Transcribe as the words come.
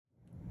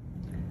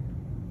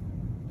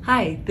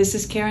Hi, this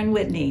is Karen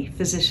Whitney,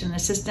 Physician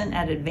Assistant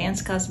at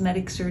Advanced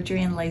Cosmetic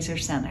Surgery and Laser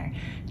Center.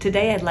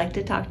 Today I'd like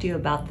to talk to you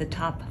about the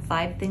top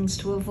 5 things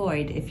to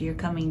avoid if you're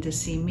coming to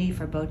see me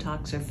for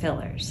Botox or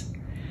fillers.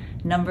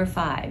 Number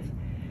 5,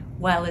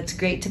 while it's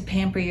great to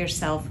pamper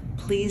yourself,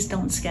 please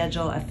don't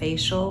schedule a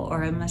facial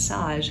or a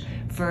massage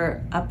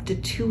for up to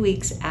 2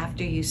 weeks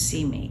after you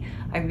see me.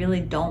 I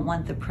really don't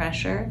want the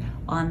pressure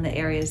on the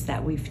areas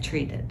that we've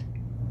treated.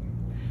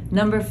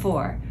 Number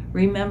 4,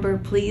 remember,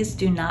 please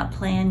do not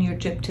plan your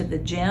trip to the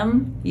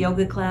gym,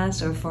 yoga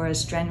class, or for a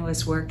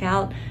strenuous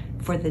workout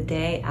for the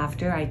day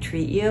after I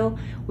treat you.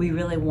 We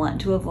really want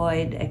to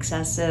avoid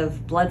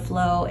excessive blood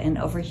flow and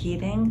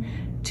overheating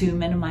to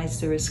minimize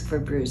the risk for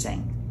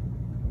bruising.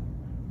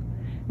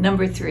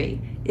 Number 3,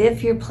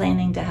 if you're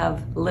planning to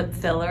have lip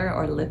filler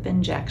or lip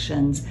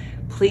injections,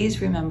 please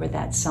remember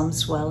that some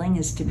swelling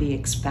is to be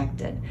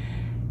expected.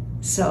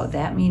 So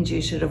that means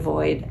you should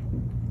avoid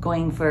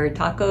going for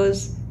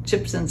tacos,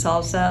 chips and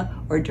salsa,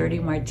 or dirty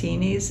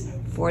martinis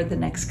for the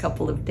next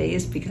couple of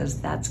days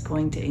because that's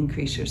going to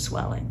increase your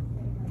swelling.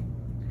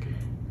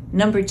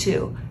 Number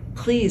 2,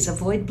 please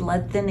avoid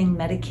blood thinning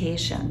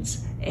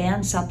medications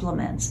and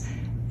supplements.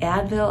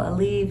 Advil,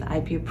 Aleve,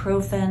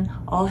 ibuprofen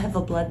all have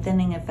a blood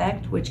thinning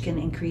effect which can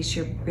increase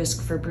your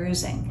risk for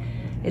bruising.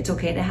 It's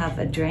okay to have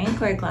a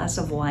drink or a glass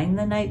of wine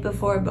the night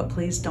before, but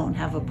please don't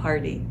have a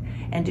party.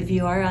 And if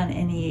you are on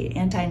any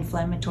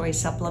anti-inflammatory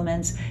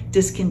supplements,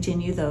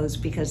 discontinue those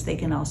because they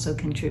can also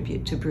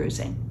contribute to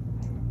bruising.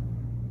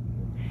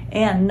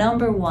 And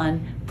number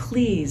 1,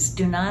 please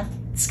do not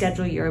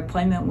schedule your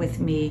appointment with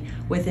me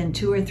within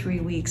 2 or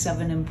 3 weeks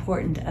of an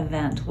important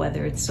event,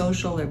 whether it's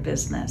social or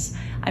business.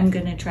 I'm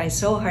going to try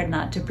so hard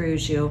not to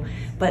bruise you,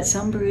 but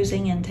some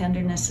bruising and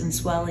tenderness and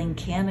swelling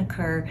can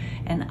occur,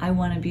 and I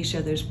want to be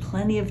sure there's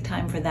plenty of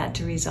time for that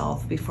to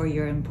resolve before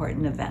your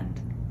important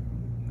event.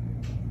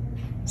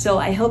 So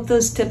I hope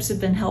those tips have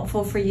been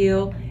helpful for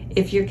you.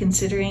 If you're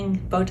considering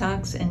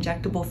Botox,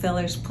 injectable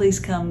fillers, please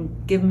come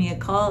give me a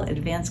call at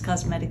Advanced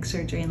Cosmetic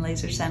Surgery and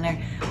Laser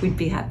Center. We'd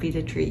be happy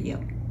to treat you.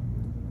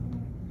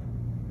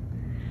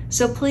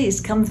 So please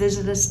come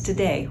visit us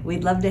today.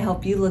 We'd love to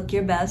help you look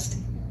your best.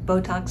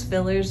 Botox,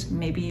 fillers,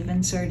 maybe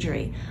even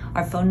surgery.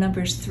 Our phone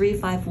number is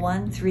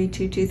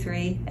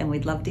 351-3223, and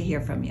we'd love to hear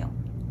from you.